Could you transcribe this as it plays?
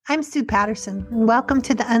I'm Sue Patterson, and welcome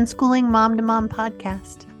to the Unschooling Mom to Mom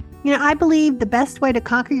podcast. I believe the best way to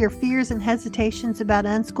conquer your fears and hesitations about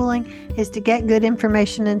unschooling is to get good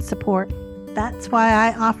information and support. That's why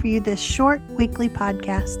I offer you this short weekly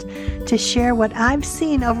podcast to share what I've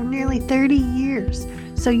seen over nearly 30 years,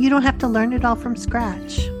 so you don't have to learn it all from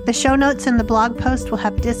scratch. The show notes and the blog post will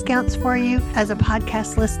have discounts for you as a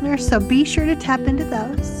podcast listener, so be sure to tap into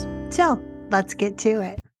those. So, let's get to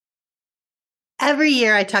it. Every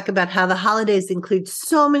year I talk about how the holidays include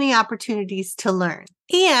so many opportunities to learn.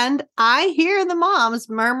 And I hear the moms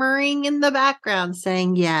murmuring in the background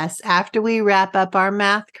saying, yes, after we wrap up our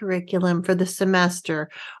math curriculum for the semester,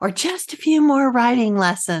 or just a few more writing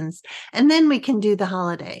lessons, and then we can do the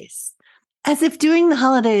holidays. As if doing the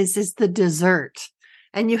holidays is the dessert,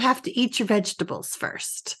 and you have to eat your vegetables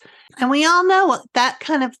first. And we all know what that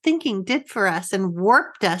kind of thinking did for us and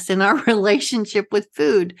warped us in our relationship with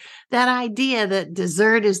food. That idea that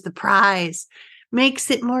dessert is the prize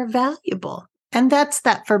makes it more valuable. And that's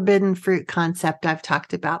that forbidden fruit concept I've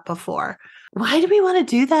talked about before. Why do we want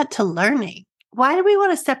to do that to learning? Why do we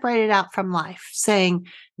want to separate it out from life, saying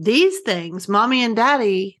these things mommy and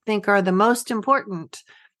daddy think are the most important?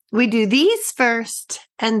 We do these first,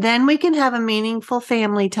 and then we can have a meaningful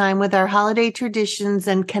family time with our holiday traditions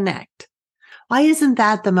and connect. Why isn't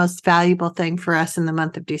that the most valuable thing for us in the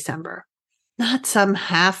month of December? Not some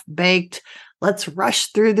half-baked, let's rush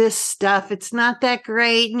through this stuff. It's not that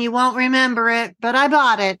great and you won't remember it, but I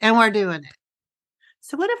bought it and we're doing it.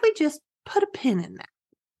 So what if we just put a pin in that?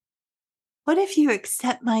 What if you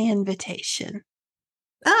accept my invitation?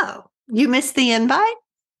 Oh, you missed the invite?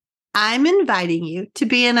 I'm inviting you to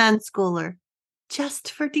be an unschooler just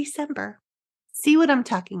for December. See what I'm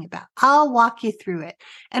talking about? I'll walk you through it.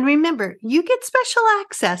 And remember, you get special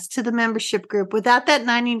access to the membership group without that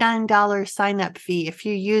 $99 sign-up fee if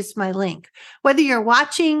you use my link. Whether you're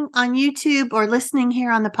watching on YouTube or listening here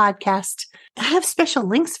on the podcast, I have special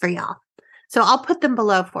links for y'all. So I'll put them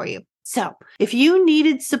below for you. So if you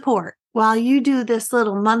needed support while you do this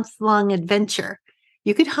little month-long adventure,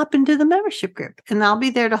 you could hop into the membership group and I'll be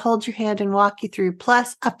there to hold your hand and walk you through,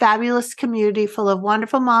 plus a fabulous community full of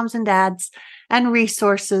wonderful moms and dads and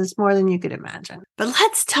resources more than you could imagine. But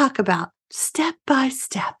let's talk about step by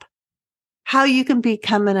step how you can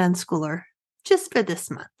become an unschooler just for this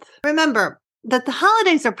month. Remember that the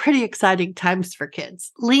holidays are pretty exciting times for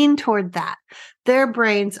kids. Lean toward that. Their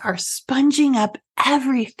brains are sponging up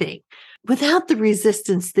everything without the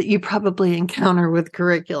resistance that you probably encounter with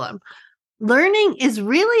curriculum. Learning is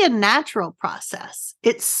really a natural process.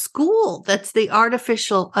 It's school that's the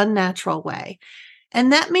artificial, unnatural way.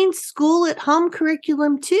 And that means school at home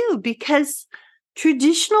curriculum too, because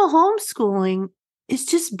traditional homeschooling is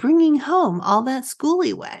just bringing home all that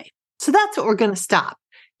schooly way. So that's what we're going to stop.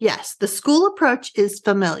 Yes, the school approach is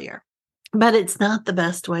familiar, but it's not the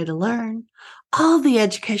best way to learn. All the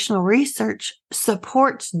educational research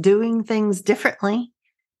supports doing things differently.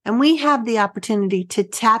 And we have the opportunity to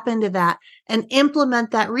tap into that and implement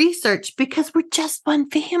that research because we're just one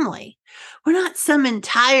family. We're not some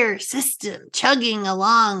entire system chugging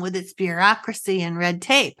along with its bureaucracy and red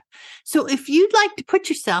tape. So if you'd like to put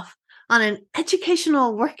yourself on an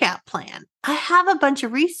educational workout plan, I have a bunch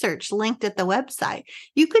of research linked at the website.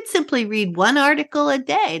 You could simply read one article a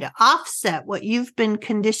day to offset what you've been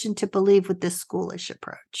conditioned to believe with this schoolish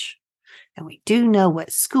approach. And we do know what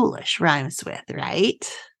schoolish rhymes with, right?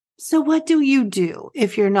 So what do you do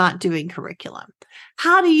if you're not doing curriculum?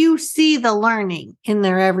 How do you see the learning in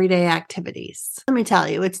their everyday activities? Let me tell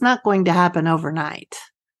you, it's not going to happen overnight,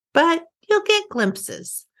 but you'll get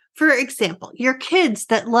glimpses. For example, your kids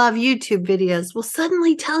that love YouTube videos will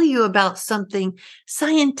suddenly tell you about something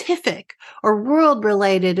scientific or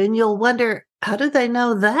world-related, and you'll wonder, how do they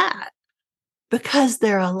know that? Because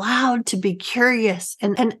they're allowed to be curious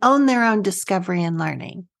and own their own discovery and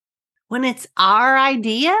learning. When it's our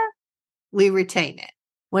idea, we retain it.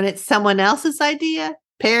 When it's someone else's idea,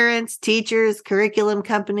 parents, teachers, curriculum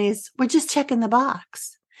companies, we're just checking the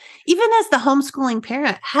box. Even as the homeschooling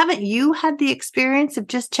parent, haven't you had the experience of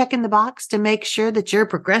just checking the box to make sure that you're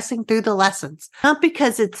progressing through the lessons? Not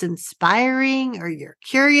because it's inspiring or you're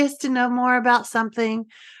curious to know more about something,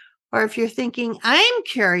 or if you're thinking, I'm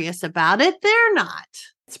curious about it, they're not.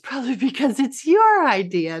 It's probably because it's your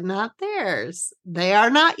idea, not theirs. They are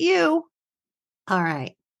not you. All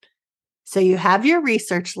right. So you have your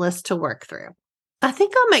research list to work through. I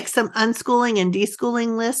think I'll make some unschooling and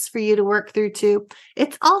deschooling lists for you to work through too.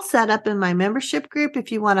 It's all set up in my membership group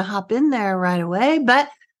if you want to hop in there right away, but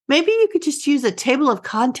maybe you could just use a table of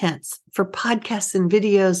contents for podcasts and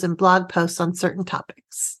videos and blog posts on certain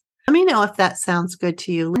topics. Let me know if that sounds good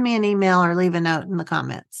to you. Send me an email or leave a note in the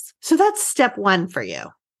comments. So that's step 1 for you,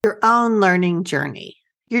 your own learning journey.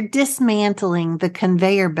 You're dismantling the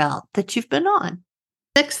conveyor belt that you've been on.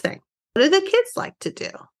 Next thing, what do the kids like to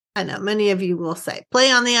do? I know many of you will say, play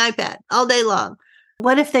on the iPad all day long.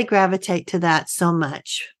 What if they gravitate to that so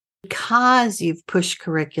much? Because you've pushed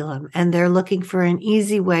curriculum and they're looking for an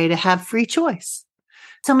easy way to have free choice.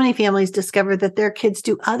 So many families discover that their kids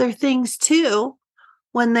do other things too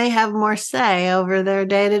when they have more say over their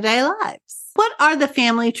day-to-day lives. What are the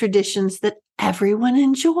family traditions that everyone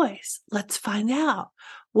enjoys? Let's find out.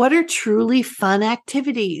 What are truly fun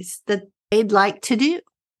activities that they'd like to do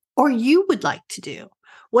or you would like to do?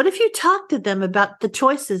 What if you talk to them about the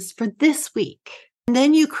choices for this week? And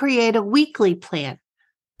then you create a weekly plan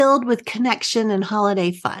filled with connection and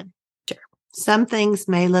holiday fun. Sure, some things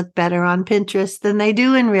may look better on Pinterest than they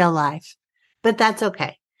do in real life, but that's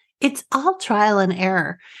okay. It's all trial and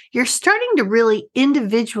error. You're starting to really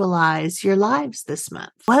individualize your lives this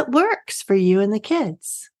month. What works for you and the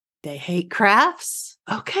kids? They hate crafts?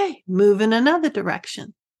 Okay, move in another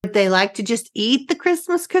direction. If they like to just eat the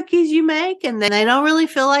Christmas cookies you make and then they don't really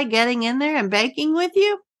feel like getting in there and baking with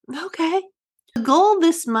you, okay. The goal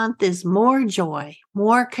this month is more joy,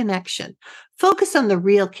 more connection. Focus on the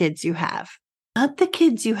real kids you have, not the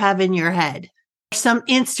kids you have in your head. Some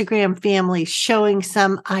Instagram family showing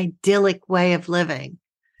some idyllic way of living.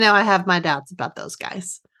 Now I have my doubts about those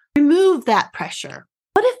guys. Remove that pressure.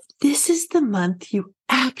 What if this is the month you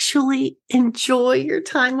actually enjoy your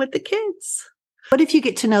time with the kids? What if you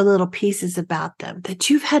get to know little pieces about them that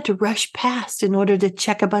you've had to rush past in order to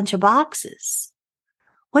check a bunch of boxes?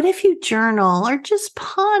 What if you journal or just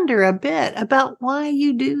ponder a bit about why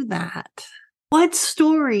you do that? What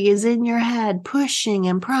story is in your head pushing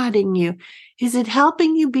and prodding you? Is it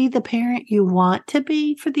helping you be the parent you want to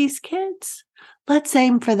be for these kids? Let's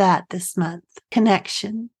aim for that this month.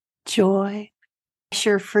 Connection, joy,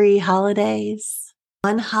 pressure-free holidays,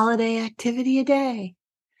 one holiday activity a day.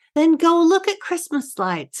 Then go look at Christmas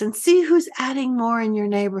lights and see who's adding more in your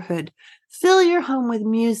neighborhood. Fill your home with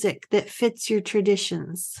music that fits your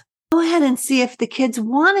traditions. Go ahead and see if the kids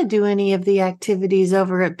want to do any of the activities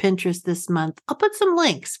over at Pinterest this month. I'll put some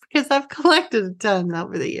links because I've collected a ton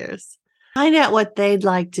over the years. Find out what they'd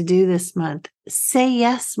like to do this month. Say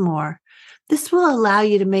yes more. This will allow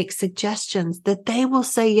you to make suggestions that they will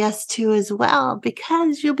say yes to as well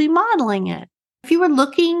because you'll be modeling it. If you were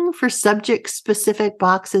looking for subject-specific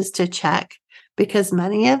boxes to check, because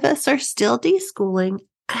many of us are still deschooling,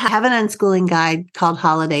 I have an unschooling guide called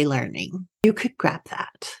Holiday Learning. You could grab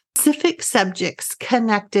that. Specific subjects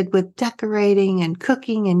connected with decorating and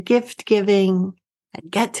cooking and gift giving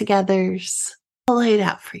and get-togethers all laid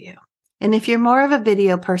out for you. And if you're more of a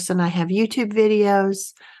video person, I have YouTube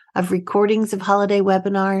videos of recordings of holiday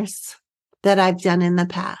webinars that I've done in the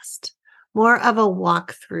past. More of a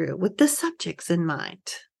walkthrough with the subjects in mind.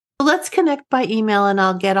 So let's connect by email and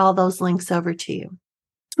I'll get all those links over to you.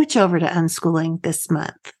 Switch over to Unschooling this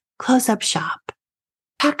month. Close up shop.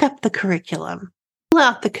 Pack up the curriculum. Pull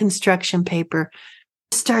out the construction paper.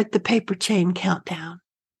 Start the paper chain countdown.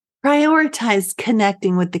 Prioritize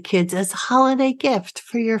connecting with the kids as a holiday gift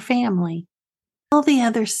for your family. All the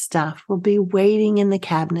other stuff will be waiting in the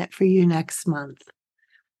cabinet for you next month.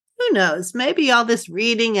 Who knows? Maybe all this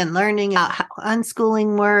reading and learning about how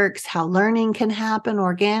unschooling works, how learning can happen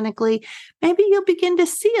organically, maybe you'll begin to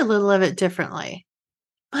see a little of it differently.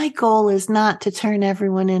 My goal is not to turn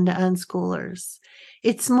everyone into unschoolers.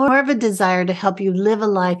 It's more of a desire to help you live a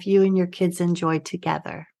life you and your kids enjoy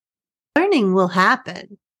together. Learning will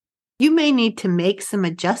happen. You may need to make some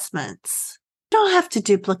adjustments. You don't have to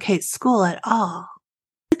duplicate school at all.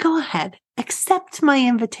 Go ahead, accept my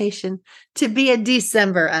invitation to be a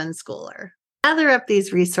December unschooler. Gather up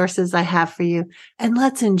these resources I have for you, and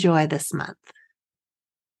let's enjoy this month.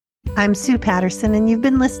 I'm Sue Patterson, and you've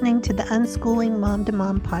been listening to the Unschooling Mom to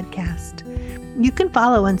Mom podcast. You can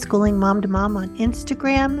follow Unschooling Mom to Mom on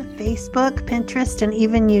Instagram, Facebook, Pinterest, and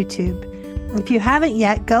even YouTube. If you haven't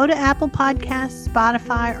yet, go to Apple Podcasts,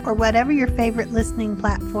 Spotify, or whatever your favorite listening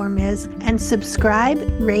platform is, and subscribe,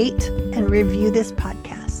 rate, and review this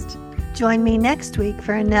podcast. Join me next week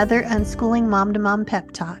for another Unschooling Mom to Mom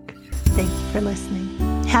pep talk. Thank you for listening.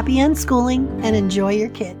 Happy unschooling and enjoy your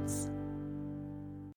kids.